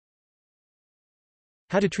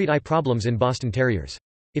How to treat eye problems in Boston Terriers.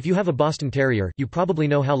 If you have a Boston Terrier, you probably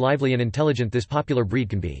know how lively and intelligent this popular breed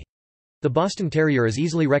can be. The Boston Terrier is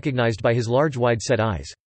easily recognized by his large wide-set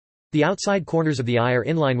eyes. The outside corners of the eye are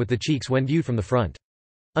in line with the cheeks when viewed from the front.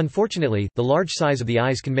 Unfortunately, the large size of the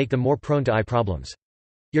eyes can make them more prone to eye problems.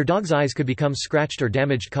 Your dog's eyes could become scratched or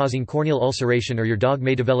damaged, causing corneal ulceration, or your dog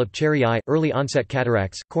may develop cherry eye, early onset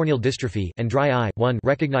cataracts, corneal dystrophy, and dry eye. 1.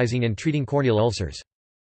 Recognizing and treating corneal ulcers.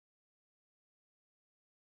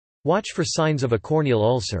 Watch for signs of a corneal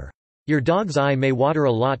ulcer. Your dog's eye may water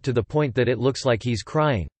a lot to the point that it looks like he's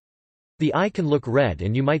crying. The eye can look red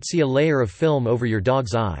and you might see a layer of film over your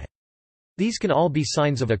dog's eye. These can all be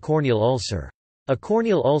signs of a corneal ulcer. A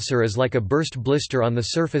corneal ulcer is like a burst blister on the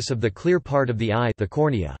surface of the clear part of the eye, the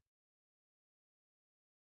cornea.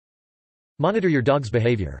 Monitor your dog's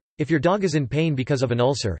behavior. If your dog is in pain because of an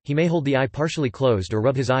ulcer, he may hold the eye partially closed or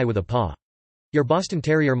rub his eye with a paw. Your Boston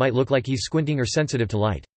Terrier might look like he's squinting or sensitive to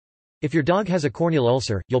light. If your dog has a corneal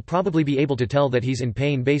ulcer, you'll probably be able to tell that he's in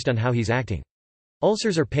pain based on how he's acting.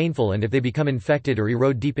 Ulcers are painful, and if they become infected or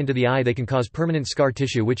erode deep into the eye, they can cause permanent scar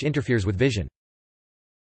tissue which interferes with vision.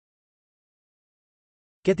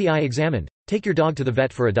 Get the eye examined. Take your dog to the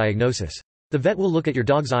vet for a diagnosis. The vet will look at your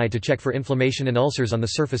dog's eye to check for inflammation and ulcers on the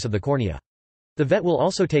surface of the cornea. The vet will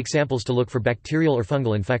also take samples to look for bacterial or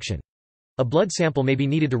fungal infection. A blood sample may be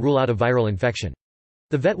needed to rule out a viral infection.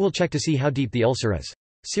 The vet will check to see how deep the ulcer is.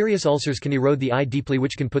 Serious ulcers can erode the eye deeply,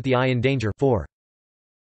 which can put the eye in danger. 4.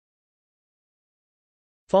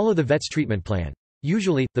 Follow the vet's treatment plan.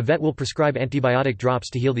 Usually, the vet will prescribe antibiotic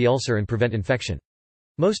drops to heal the ulcer and prevent infection.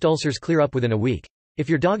 Most ulcers clear up within a week. If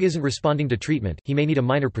your dog isn't responding to treatment, he may need a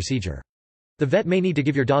minor procedure. The vet may need to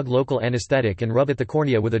give your dog local anesthetic and rub at the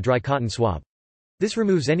cornea with a dry cotton swab. This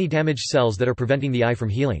removes any damaged cells that are preventing the eye from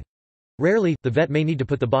healing. Rarely, the vet may need to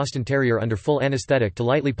put the Boston Terrier under full anesthetic to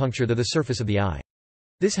lightly puncture the surface of the eye.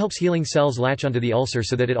 This helps healing cells latch onto the ulcer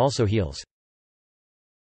so that it also heals.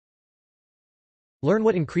 Learn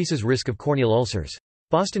what increases risk of corneal ulcers.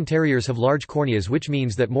 Boston Terriers have large corneas, which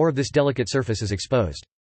means that more of this delicate surface is exposed.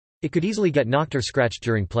 It could easily get knocked or scratched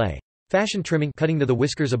during play. Fashion trimming, cutting to the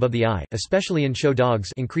whiskers above the eye, especially in show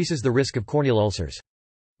dogs, increases the risk of corneal ulcers.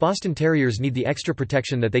 Boston Terriers need the extra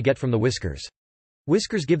protection that they get from the whiskers.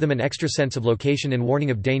 Whiskers give them an extra sense of location and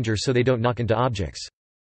warning of danger so they don't knock into objects.